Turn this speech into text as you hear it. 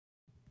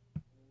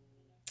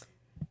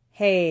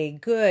Hey,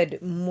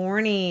 good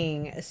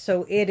morning.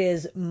 So it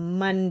is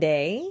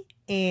Monday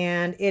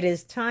and it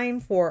is time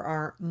for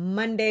our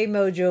Monday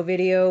Mojo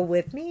video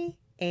with me,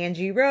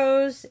 Angie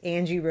Rose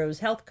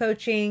Health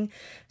Coaching.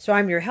 So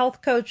I'm your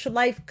health coach,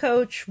 life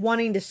coach,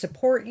 wanting to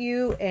support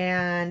you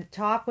and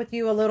talk with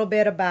you a little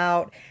bit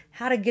about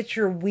how to get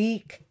your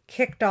week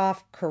kicked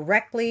off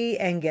correctly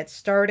and get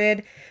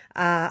started.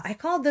 I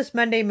called this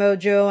Monday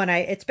Mojo, and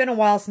it's been a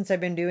while since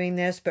I've been doing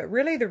this, but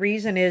really the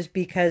reason is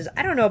because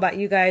I don't know about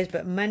you guys,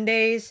 but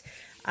Mondays,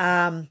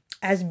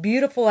 as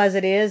beautiful as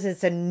it is,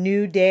 it's a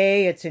new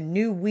day, it's a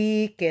new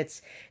week,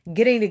 it's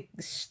getting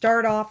to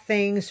start off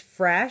things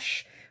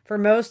fresh. For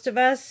most of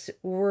us,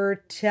 we're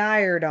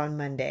tired on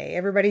Monday.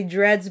 Everybody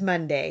dreads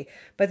Monday.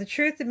 But the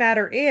truth of the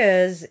matter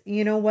is,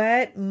 you know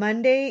what?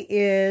 Monday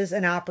is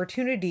an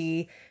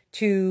opportunity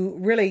to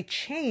really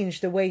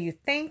change the way you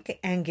think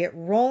and get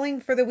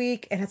rolling for the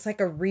week. And it's like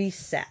a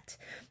reset.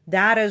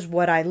 That is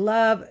what I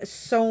love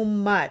so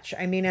much.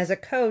 I mean, as a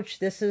coach,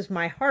 this is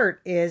my heart,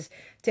 is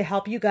to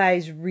help you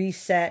guys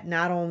reset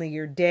not only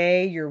your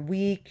day, your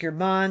week, your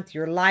month,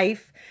 your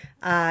life.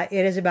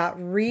 It is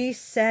about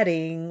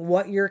resetting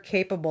what you're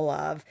capable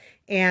of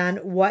and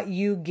what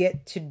you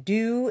get to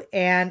do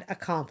and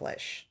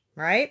accomplish.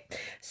 Right?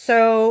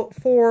 So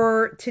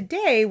for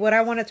today, what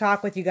I want to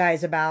talk with you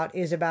guys about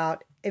is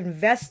about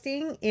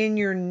investing in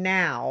your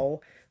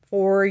now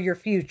for your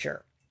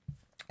future.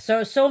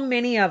 So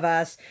many of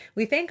us,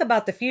 we think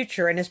about the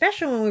future, and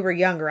especially when we were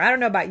younger. I don't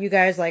know about you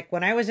guys, like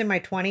when I was in my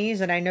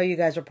 20s, and I know you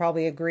guys will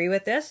probably agree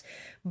with this,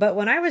 but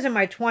when I was in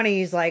my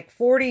 20s, like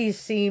 40s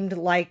seemed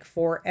like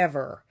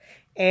forever.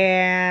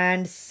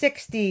 And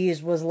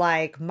 60s was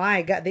like,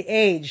 my God, the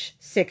age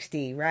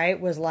 60, right?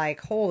 Was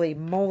like, holy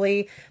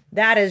moly,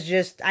 that is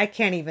just, I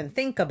can't even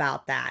think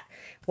about that.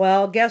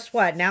 Well, guess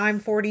what? Now I'm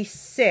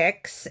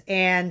 46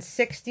 and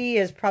 60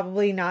 is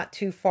probably not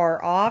too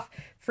far off.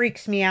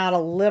 Freaks me out a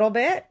little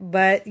bit,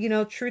 but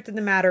truth of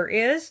the matter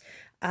is,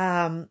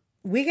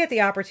 we get the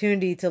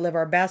opportunity to live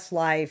our best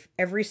life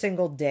every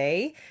single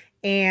day,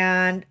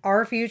 and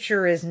our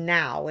future is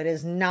now. It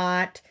is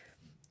not,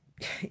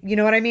 you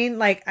know what I mean?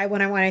 Like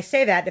when I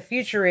say that, the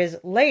future is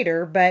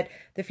later, but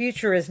the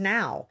future is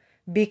now,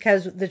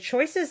 because the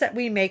choices that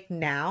we make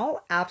now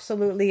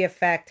absolutely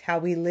affect how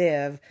we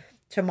live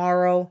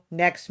tomorrow,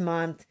 next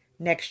month,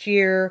 next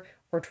year,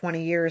 or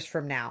 20 years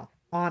from now,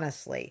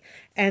 honestly.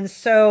 And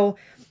so,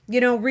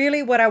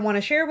 really what I want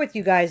to share with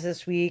you guys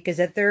this week is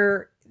that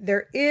there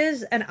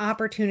is an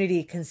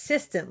opportunity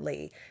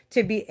consistently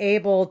to be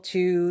able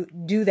to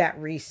do that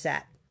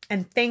reset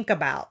and think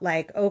about,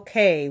 like,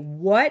 okay,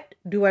 what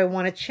do I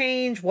want to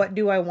change? What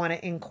do I want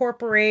to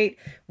incorporate?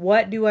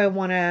 What do I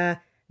want to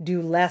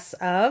do less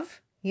of?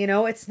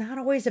 It's not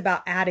always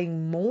about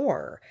adding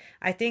more.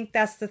 I think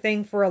that's the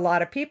thing for a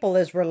lot of people,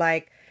 is we're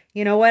like,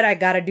 you know what? I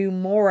got to do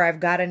more. I've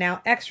got to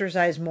now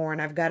exercise more,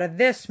 and I've got to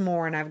this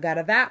more, and I've got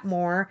to that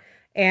more.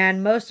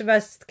 And most of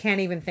us can't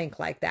even think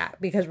like that,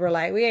 because we're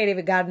like, we ain't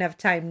even got enough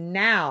time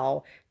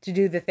now to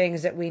do the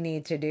things that we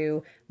need to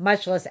do,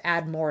 much less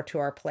add more to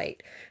our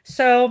plate.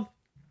 So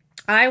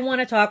I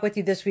want to talk with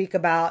you this week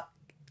about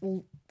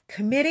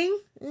committing.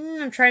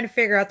 I'm trying to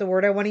figure out the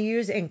word I want to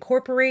use.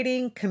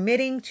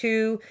 Committing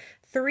to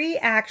 3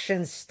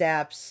 action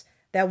steps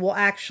that will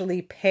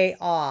actually pay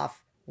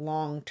off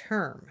long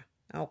term.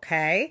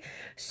 Okay,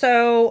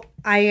 so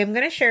I am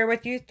going to share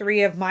with you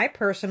 3 of my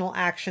personal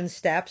action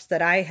steps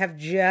that I have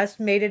just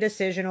made a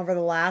decision over the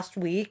last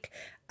week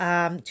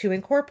to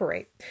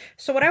incorporate.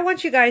 So what I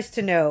want you guys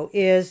to know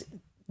is,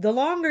 the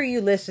longer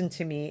you listen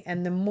to me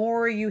and the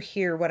more you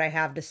hear what I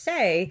have to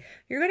say,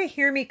 you're going to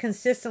hear me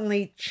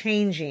consistently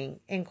changing,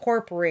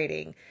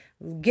 incorporating,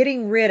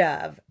 getting rid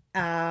of,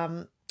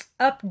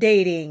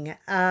 updating,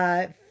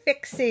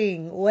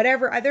 fixing,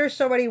 whatever. There's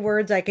so many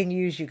words I can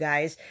use, you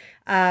guys.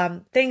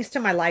 Things to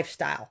my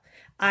lifestyle.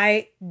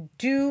 I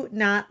do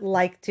not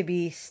like to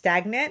be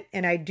stagnant,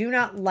 and I do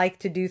not like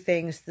to do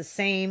things the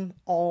same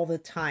all the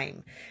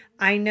time.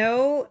 I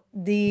know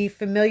the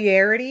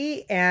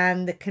familiarity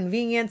and the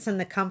convenience and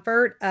the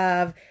comfort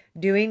of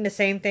doing the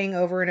same thing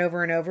over and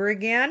over and over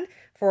again,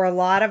 for a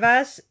lot of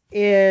us,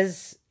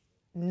 is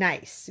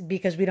nice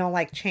because we don't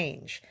like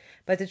change.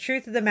 But the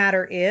truth of the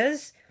matter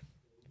is,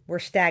 we're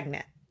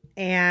stagnant,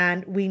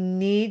 and we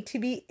need to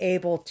be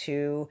able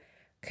to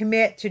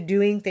commit to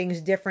doing things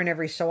different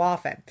every so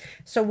often.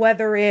 So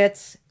whether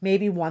it's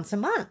maybe once a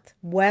month,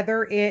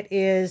 whether it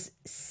is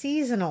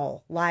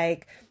seasonal,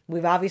 like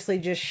we've obviously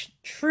just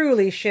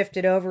truly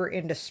shifted over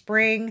into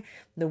spring.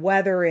 The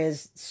weather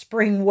is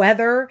spring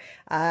weather,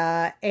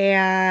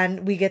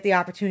 and we get the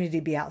opportunity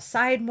to be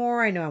outside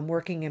more. I know I'm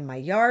working in my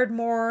yard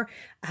more.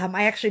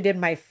 I actually did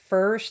my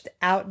first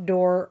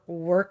outdoor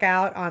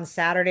workout on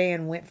Saturday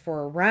and went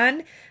for a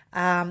run.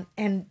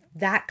 And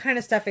that kind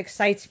of stuff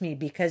excites me,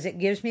 because it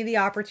gives me the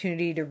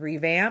opportunity to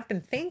revamp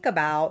and think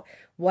about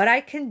what I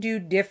can do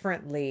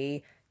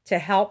differently to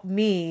help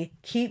me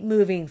keep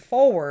moving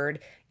forward.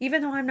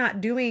 Even though I'm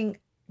not doing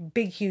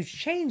big, huge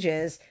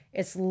changes,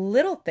 it's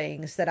little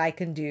things that I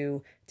can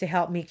do to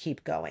help me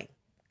keep going.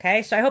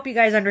 Okay, so I hope you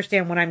guys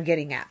understand what I'm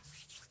getting at.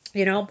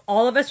 You know,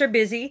 all of us are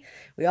busy.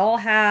 We all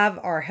have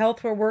our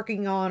health we're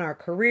working on, our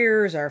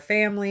careers, our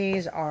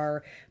families,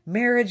 our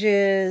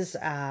marriages,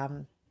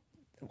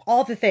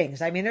 all the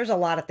things. I mean, there's a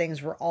lot of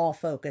things we're all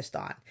focused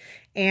on.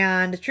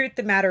 And the truth of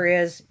the matter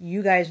is,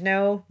 you guys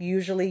know,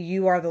 usually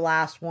you are the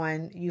last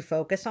one you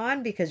focus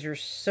on because you're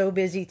so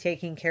busy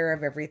taking care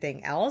of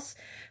everything else.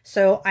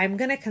 So I'm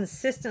going to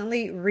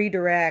consistently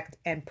redirect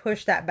and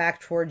push that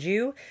back towards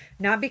you,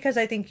 not because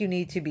I think you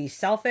need to be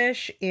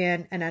selfish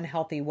in an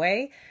unhealthy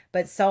way,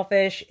 but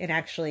selfish in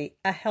actually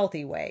a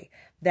healthy way.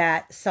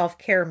 That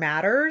self-care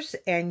matters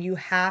and you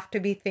have to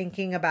be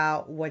thinking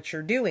about what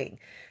you're doing.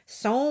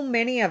 So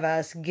many of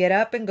us get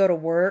up and go to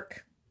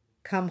work,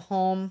 come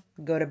home,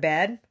 go to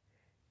bed,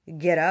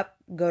 get up,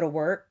 go to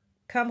work,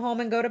 come home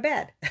and go to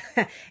bed.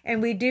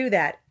 And we do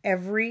that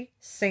every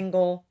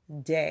single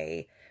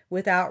day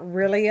without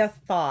really a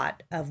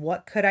thought of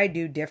what could I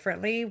do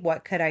differently?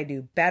 What could I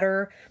do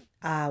better?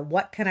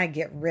 What can I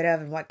get rid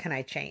of and what can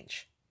I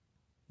change?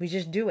 We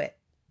just do it.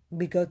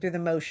 We go through the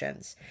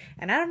motions.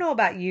 And I don't know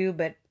about you,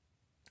 but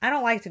I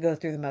don't like to go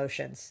through the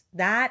motions.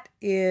 That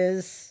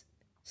is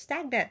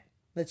stagnant.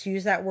 Let's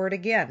use that word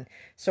again.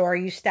 So are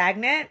you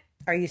stagnant?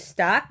 Are you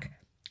stuck?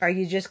 Are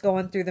you just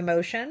going through the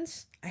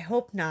motions? I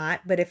hope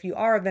not. But if you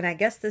are, then I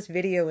guess this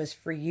video is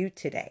for you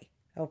today.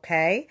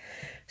 Okay.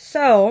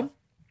 So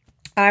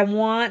I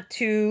want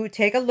to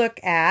take a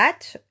look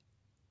at,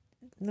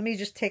 let me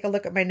just take a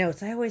look at my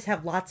notes. I always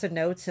have lots of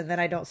notes and then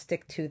I don't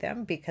stick to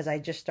them because I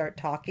just start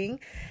talking.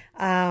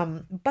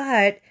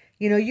 But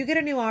you know, you get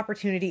a new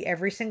opportunity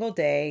every single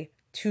day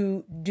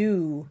to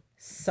do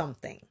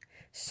something.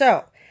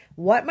 So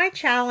what my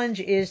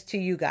challenge is to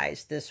you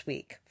guys this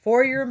week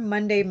for your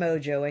Monday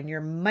Mojo and your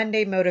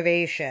Monday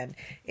motivation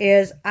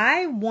is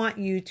I want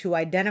you to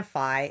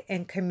identify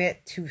and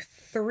commit to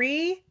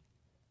 3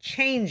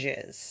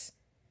 changes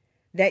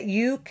that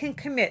you can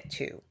commit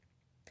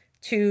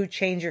to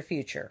change your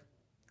future.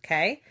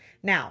 Okay.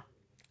 Now,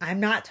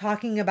 I'm not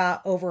talking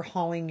about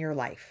overhauling your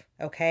life.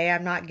 Okay.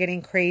 I'm not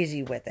getting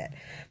crazy with it.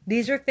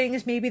 These are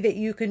things maybe that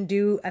you can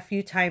do a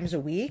few times a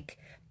week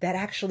that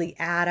actually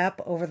add up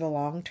over the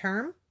long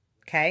term.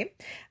 Okay.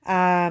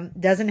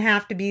 Doesn't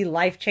have to be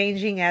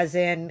life-changing as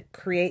in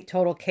create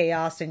total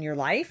chaos in your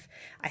life.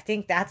 I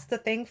think that's the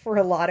thing for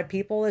a lot of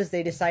people is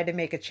they decide to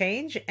make a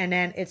change and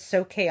then it's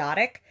so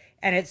chaotic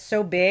and it's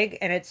so big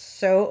and it's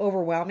so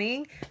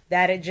overwhelming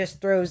that it just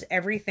throws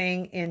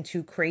everything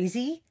into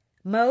crazy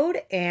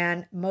mode.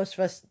 And most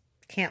of us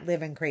can't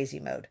live in crazy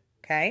mode.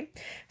 Okay.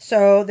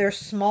 So there's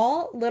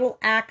small little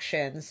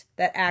actions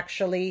that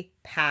actually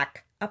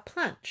pack a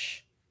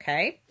punch.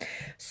 Okay.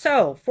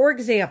 So for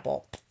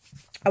example,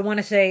 I want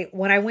to say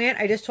when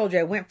I just told you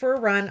I went for a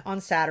run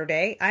on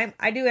Saturday.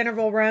 I do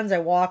interval runs. I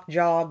walk,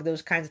 jog,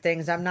 those kinds of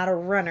things. I'm not a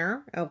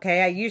runner.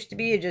 Okay. I used to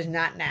be, just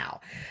not now.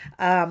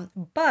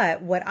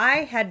 But what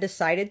I had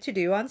decided to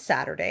do on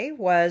Saturday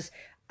was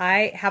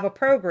I have a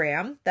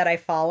program that I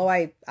follow.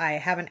 I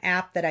have an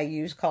app that I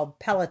use called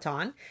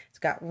Peloton. It's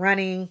got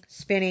running,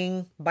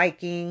 spinning,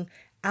 biking,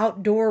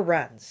 outdoor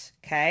runs.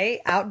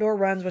 Okay. Outdoor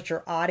runs, which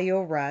are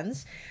audio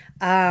runs,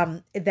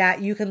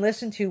 that you can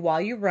listen to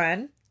while you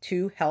run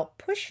to help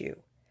push you.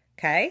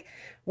 Okay.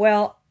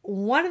 Well,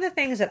 one of the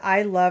things that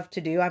I love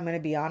to do, I'm going to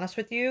be honest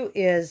with you,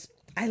 is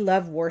I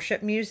love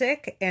worship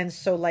music. And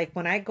so like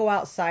when I go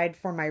outside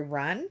for my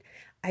run,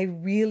 I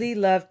really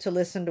love to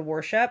listen to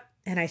worship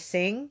and I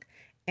sing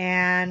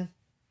and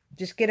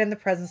just get in the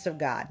presence of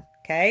God.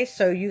 Okay.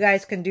 So you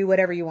guys can do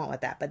whatever you want with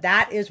that, but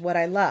that is what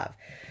I love.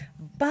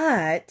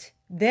 But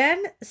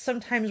then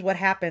sometimes what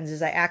happens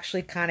is I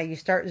actually you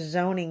start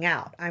zoning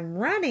out. I'm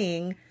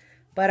running,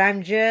 but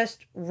I'm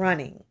just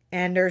running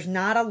and there's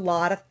not a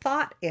lot of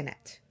thought in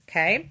it.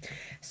 Okay.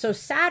 So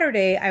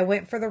Saturday I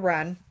went for the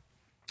run.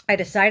 I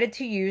decided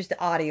to use the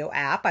audio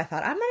app. I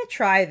thought I'm going to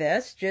try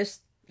this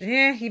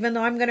even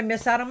though I'm going to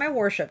miss out on my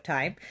worship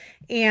time.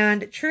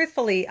 And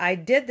truthfully, I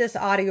did this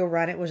audio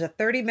run. It was a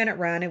 30-minute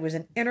run. It was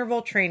an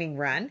interval training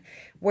run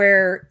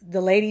where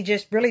the lady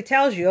just really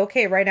tells you,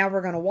 okay, right now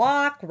we're going to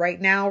walk. Right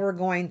now we're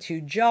going to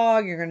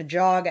jog. You're going to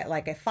jog at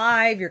like a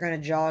 5. You're going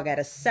to jog at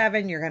a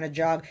 7. You're going to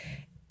jog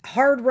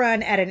hard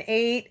run at an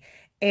 8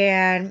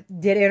 and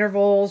did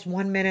intervals,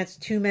 1 minute,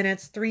 2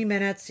 minutes, 3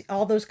 minutes,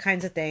 all those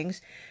kinds of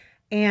things.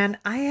 And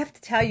I have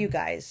to tell you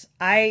guys,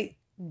 I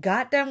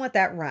got done with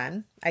that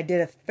run. I did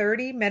a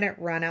 30-minute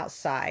run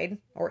outside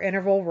or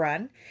interval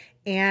run,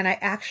 and I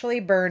actually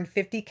burned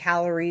 50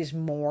 calories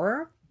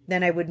more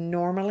than I would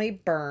normally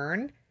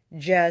burn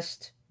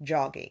just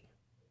jogging.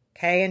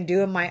 Okay. And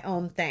doing my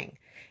own thing.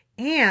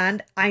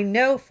 And I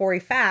know for a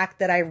fact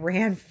that I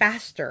ran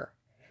faster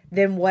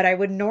than what I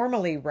would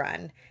normally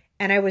run.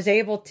 And I was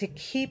able to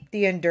keep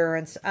the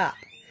endurance up.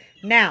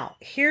 Now,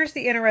 here's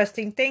the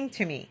interesting thing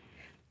to me.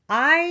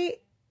 I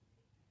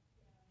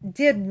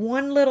did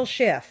one little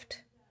shift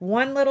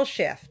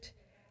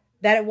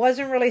that it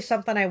wasn't really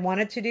something I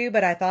wanted to do,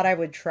 but I thought I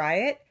would try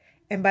it.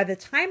 And by the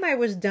time I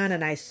was done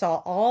and I saw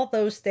all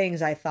those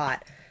things, I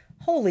thought,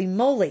 holy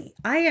moly,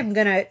 I am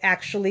going to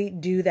actually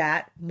do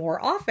that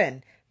more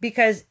often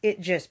because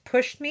it just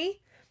pushed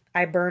me.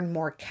 I burned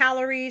more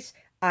calories.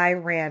 I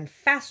ran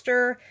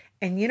faster.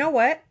 And you know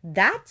what?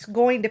 That's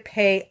going to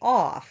pay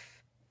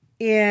off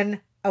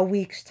in a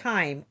week's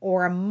time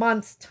or a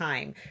month's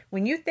time.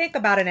 When you think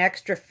about an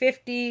extra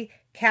 50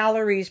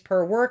 calories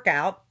per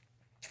workout,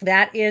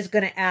 that is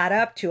going to add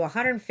up to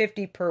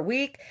 150 per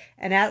week.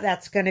 And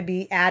that's going to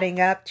be adding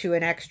up to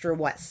an extra,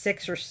 what,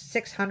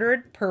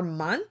 600 per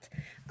month?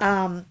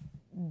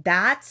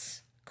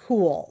 That's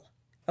cool.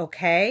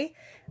 Okay.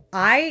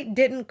 I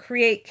didn't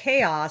create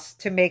chaos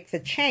to make the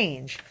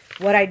change.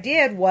 What I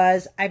did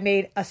was I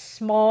made a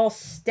small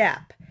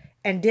step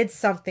and did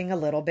something a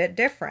little bit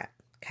different.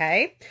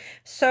 Okay.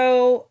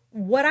 So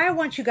what I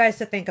want you guys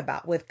to think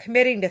about with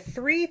committing to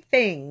 3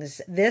 things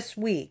this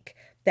week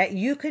that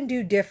you can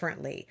do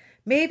differently.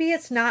 Maybe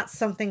it's not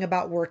something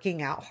about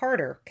working out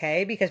harder,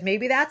 okay? Because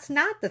maybe that's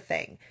not the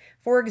thing.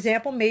 For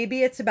example,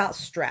 maybe it's about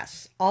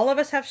stress. All of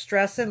us have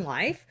stress in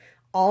life.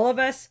 All of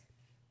us,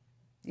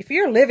 if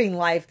you're living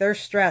life, there's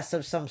stress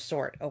of some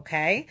sort,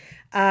 okay?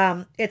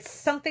 It's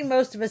something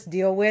most of us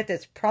deal with.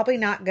 It's probably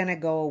not going to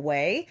go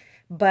away.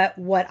 But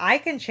what I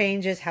can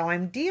change is how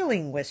I'm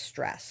dealing with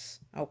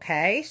stress,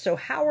 okay? So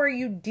how are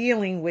you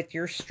dealing with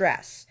your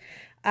stress?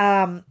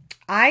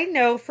 I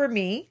know for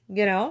me,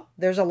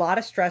 there's a lot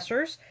of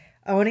stressors.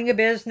 Owning a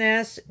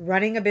business,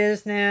 running a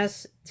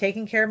business,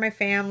 taking care of my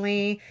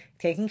family,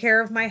 taking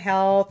care of my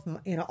health,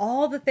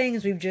 all the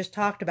things we've just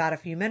talked about a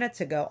few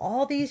minutes ago,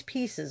 all these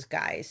pieces,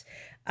 guys.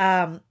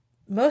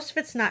 Most of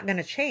it's not going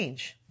to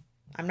change.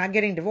 I'm not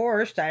getting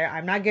divorced.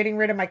 I'm not getting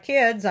rid of my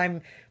kids.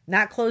 I'm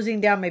not closing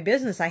down my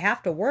business. I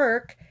have to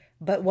work.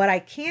 But what I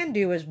can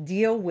do is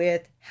deal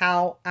with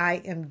how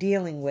I am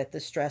dealing with the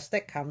stress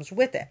that comes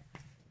with it.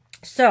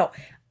 So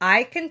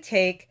I can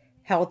take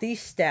healthy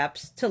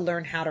steps to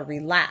learn how to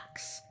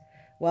relax.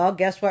 Well,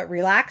 guess what?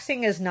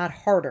 Relaxing is not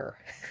harder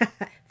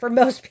for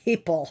most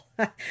people.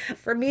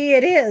 For me,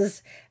 it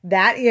is.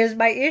 That is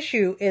my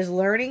issue, is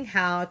learning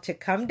how to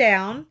come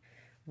down,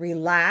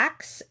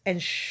 relax,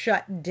 and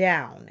shut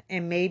down.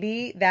 And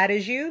maybe that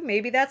is you,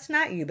 maybe that's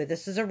not you, but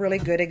this is a really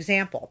good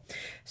example.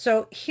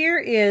 So here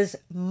is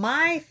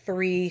my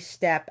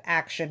 3-step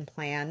action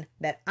plan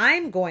that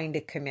I'm going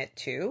to commit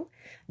to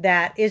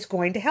that is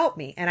going to help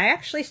me. And I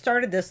actually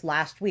started this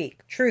last week,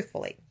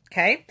 truthfully.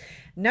 Okay.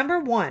 Number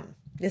 1,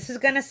 this is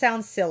going to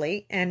sound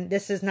silly, and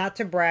this is not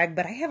to brag,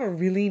 but I have a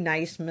really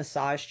nice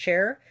massage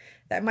chair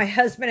that my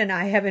husband and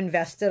I have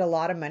invested a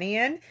lot of money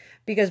in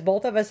because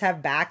both of us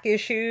have back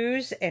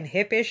issues and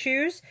hip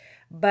issues,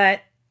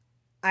 but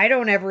I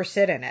don't ever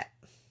sit in it.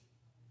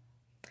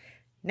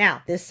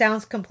 Now, this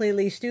sounds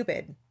completely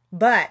stupid,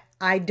 but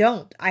I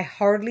don't. I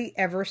hardly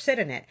ever sit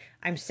in it.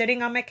 I'm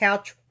sitting on my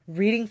couch,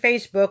 reading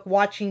Facebook,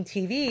 watching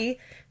TV.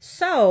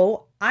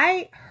 So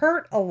I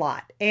hurt a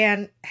lot,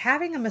 and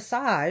having a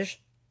massage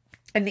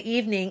in the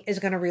evening is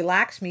going to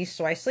relax me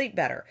so I sleep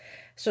better.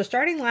 So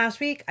starting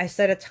last week, I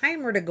set a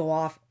timer to go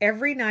off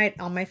every night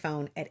on my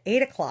phone at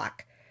 8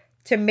 o'clock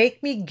to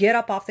make me get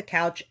up off the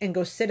couch and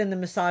go sit in the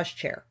massage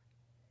chair.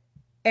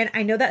 And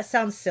I know that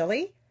sounds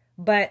silly,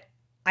 but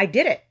I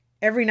did it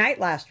every night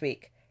last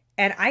week.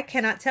 And I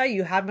cannot tell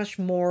you how much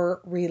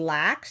more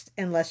relaxed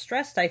and less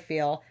stressed I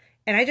feel.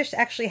 And I just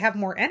actually have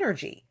more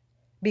energy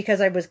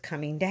because I was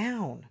coming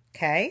down.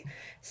 Okay.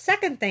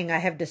 Second thing I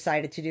have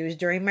decided to do is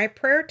during my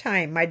prayer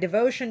time, my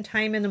devotion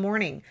time in the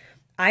morning,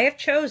 I have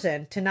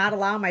chosen to not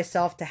allow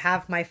myself to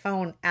have my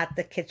phone at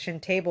the kitchen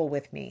table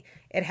with me.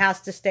 It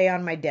has to stay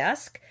on my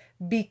desk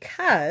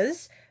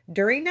because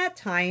during that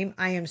time,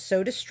 I am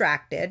so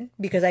distracted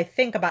because I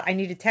think about, I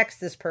need to text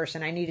this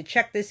person. I need to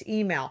check this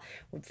email.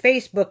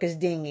 Facebook is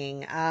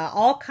dinging.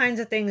 All kinds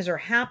of things are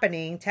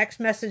happening. Text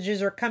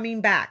messages are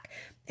coming back.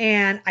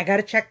 And I got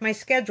to check my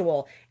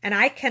schedule. And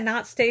I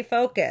cannot stay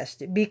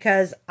focused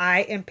because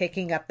I am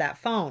picking up that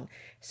phone.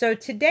 So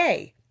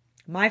today,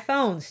 my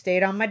phone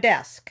stayed on my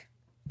desk.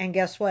 And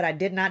guess what? I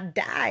did not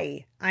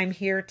die. I'm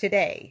here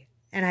today.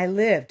 And I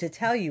live to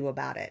tell you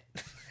about it.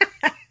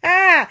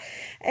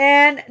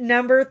 And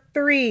number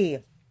 3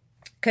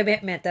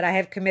 commitment that I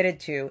have committed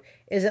to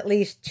is at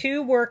least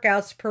 2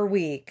 workouts per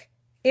week,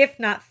 if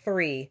not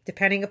 3,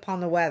 depending upon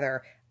the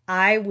weather.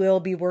 I will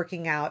be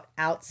working out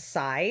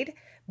outside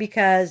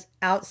because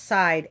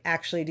outside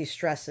actually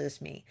de-stresses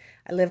me.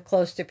 I live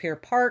close to Pier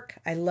Park.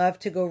 I love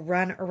to go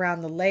run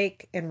around the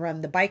lake and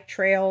run the bike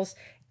trails,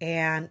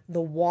 and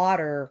the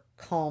water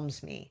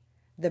calms me.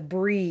 The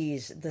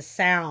breeze, the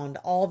sound,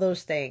 all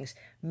those things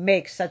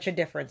make such a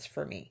difference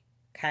for me.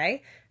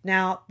 Okay.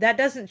 Now that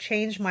doesn't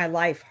change my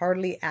life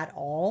hardly at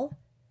all,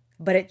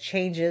 but it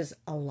changes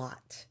a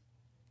lot.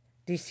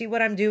 Do you see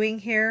what I'm doing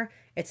here?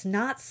 It's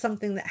not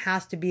something that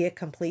has to be a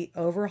complete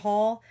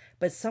overhaul,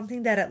 but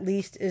something that at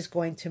least is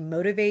going to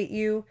motivate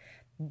you,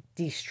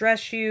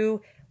 de-stress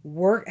you,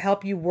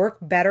 help you work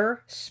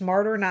better,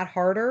 smarter, not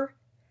harder.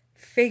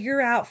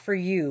 Figure out for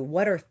you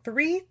what are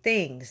 3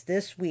 things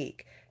this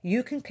week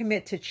you can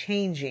commit to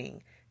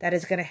changing that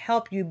is going to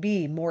help you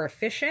be more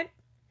efficient,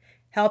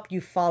 help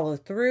you follow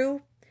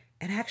through,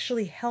 and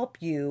actually help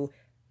you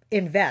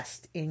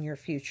invest in your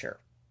future.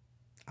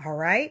 All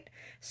right.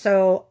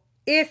 So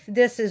if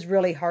this is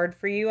really hard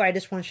for you, I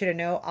just want you to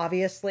know,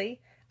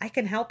 obviously, I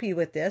can help you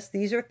with this.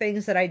 These are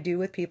things that I do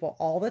with people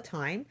all the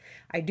time.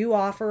 I do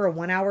offer a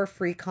 1-hour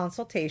free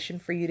consultation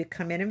for you to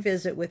come in and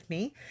visit with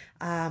me.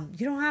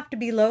 You don't have to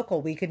be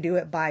local. We can do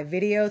it by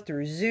video,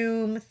 through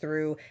Zoom,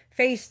 through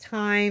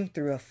FaceTime,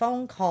 through a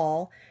phone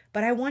call.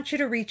 But I want you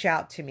to reach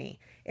out to me.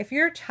 If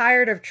you're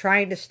tired of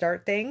trying to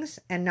start things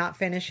and not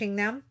finishing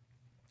them,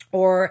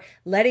 or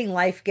letting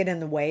life get in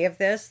the way of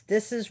this,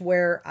 this is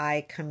where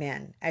I come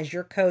in as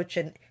your coach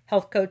and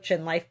health coach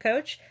and life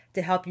coach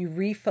to help you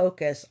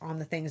refocus on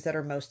the things that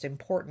are most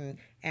important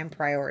and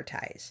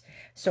prioritize.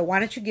 So why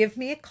don't you give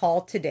me a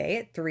call today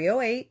at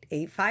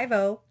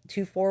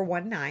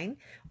 308-850-2419,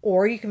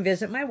 or you can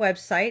visit my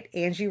website,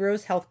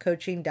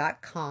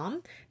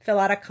 angierosehealthcoaching.com. Fill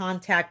out a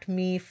contact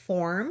me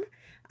form.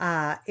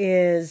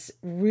 Is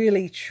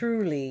really,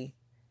 truly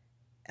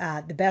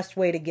the best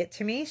way to get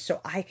to me,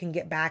 so I can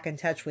get back in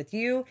touch with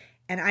you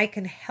and I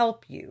can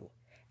help you,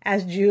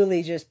 as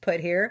Julie just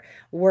put here,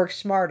 work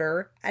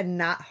smarter and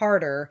not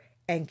harder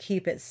and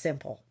keep it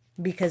simple,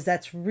 because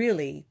that's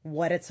really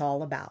what it's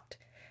all about.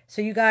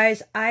 So you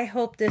guys, I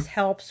hope this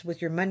helps with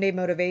your Monday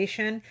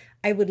motivation.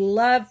 I would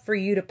love for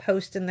you to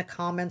post in the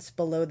comments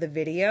below the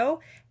video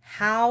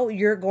how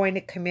you're going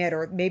to commit,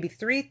 or maybe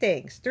three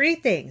things,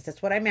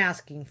 that's what I'm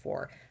asking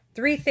for.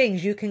 3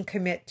 things you can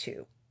commit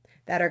to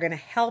that are going to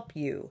help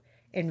you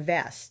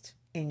invest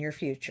in your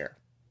future.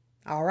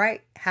 All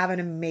right. Have an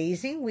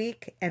amazing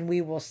week, and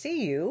we will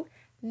see you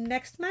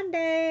next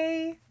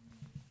Monday.